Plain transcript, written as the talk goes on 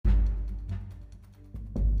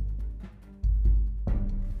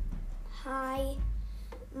Hi,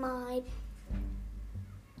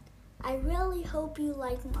 I really hope you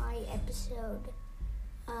like my episode.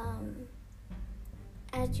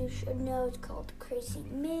 As you should know, it's called Crazy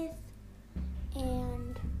Myth,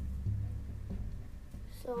 and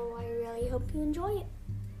so I really hope you enjoy it.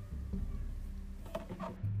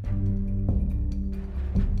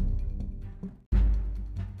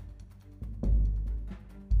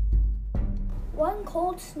 One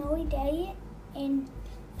cold, snowy day in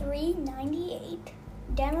 398,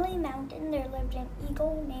 Denali Mountain, there lived an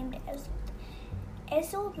eagle named Isolde.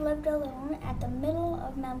 Isolde lived alone at the middle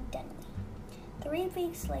of Mount Denali. 3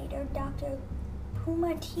 weeks later, Dr.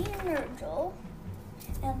 Pumatinurgel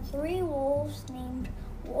and 3 wolves named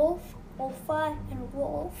Wolf, Wolfa, and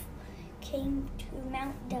Wolf came to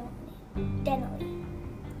Mount Denali.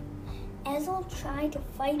 Isolde tried to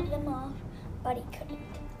fight them off, but he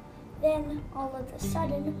couldn't. Then, all of a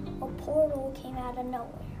sudden, a portal came out of nowhere.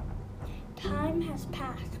 Time has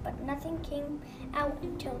passed, but nothing came out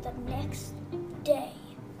until the next day.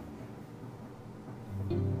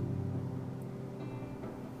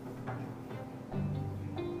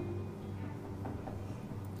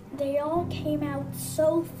 They all came out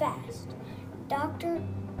so fast. Dr.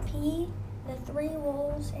 P, the 3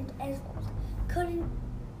 wolves, and Isolde couldn't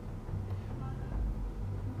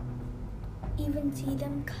even see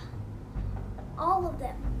them. All of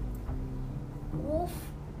them. Wolf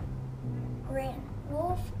ran.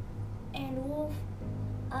 Wolf and Wolf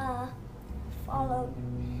followed.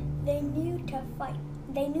 They knew to fight.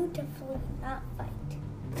 They knew to flee, not fight.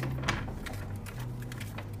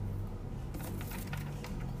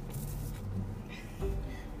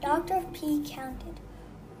 Dr. P counted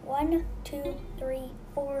 1, 2, 3,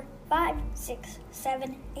 4, 5, 6,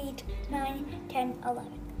 7, 8, 9, 10,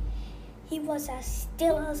 11. He was as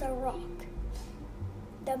still as a rock.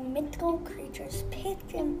 The mythical creatures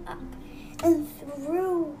picked him up and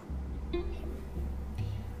threw him.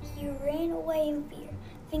 He ran away in fear,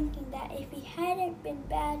 thinking that if he hadn't been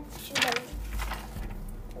bad to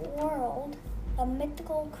the world, the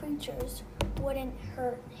mythical creatures wouldn't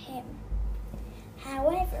hurt him.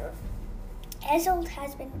 However, Isolde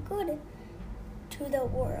has been good to the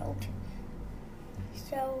world,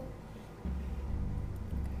 so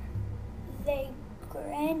they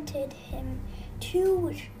granted him 2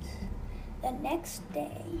 wishes. The next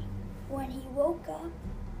day, when he woke up,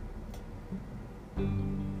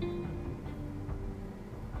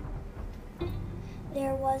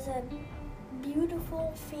 there was a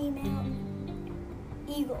beautiful female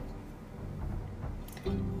eagle.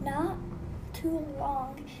 Not too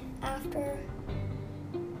long after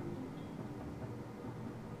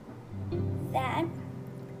that,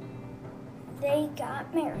 they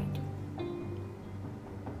got married.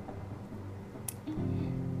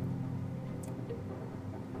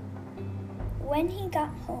 When he got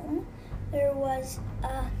home, there was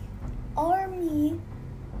an army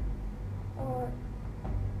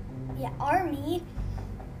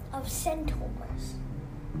of centaurs.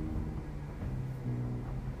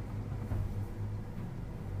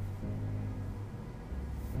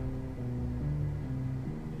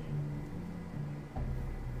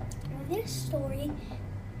 This story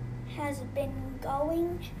has been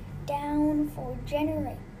going down for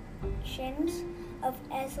generations of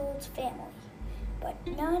Isolde's family, but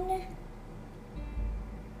none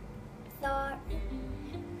thought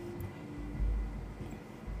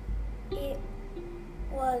it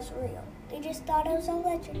was real. They just thought it was a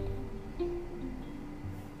legend.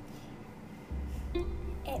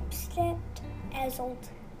 Except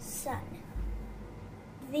Isolde's son.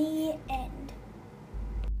 The end.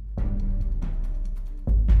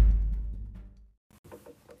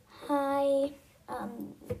 Hi,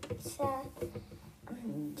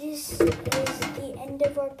 this is the end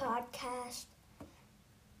of our podcast.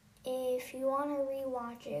 If you want to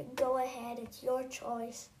rewatch it, go ahead. It's your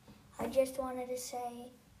choice. I just wanted to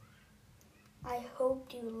say, I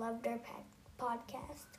hope you loved our podcast.